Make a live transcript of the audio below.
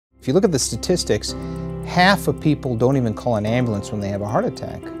If you look at the statistics, half of people don't even call an ambulance when they have a heart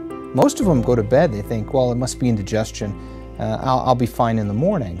attack. Most of them go to bed, they think, well, it must be indigestion, I'll be fine in the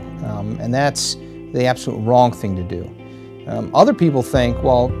morning. And that's the absolute wrong thing to do. Other people think,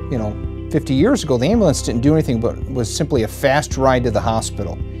 well, 50 years ago the ambulance didn't do anything but was simply a fast ride to the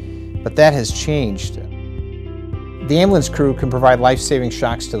hospital. But that has changed. The ambulance crew can provide life-saving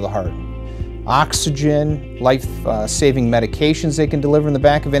shocks to the heart. Oxygen, life-saving medications they can deliver in the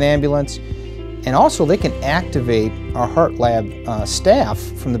back of an ambulance, and also they can activate our heart lab staff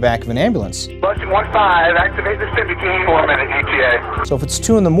from the back of an ambulance. Boston 1-5, activate the SIMBI team, 4-minute ETA. So if it's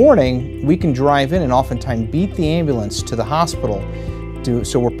 2 in the morning, we can drive in and oftentimes beat the ambulance to the hospital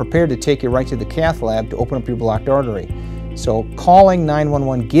so we're prepared to take you right to the cath lab to open up your blocked artery. So calling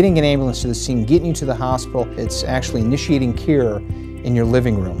 911, getting an ambulance to the scene, getting you to the hospital, it's actually initiating care in your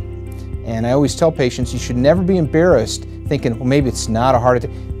living room. And I always tell patients you should never be embarrassed thinking, well, maybe it's not a heart attack.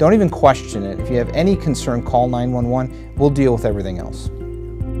 Don't even question it. If you have any concern, call 911. We'll deal with everything else.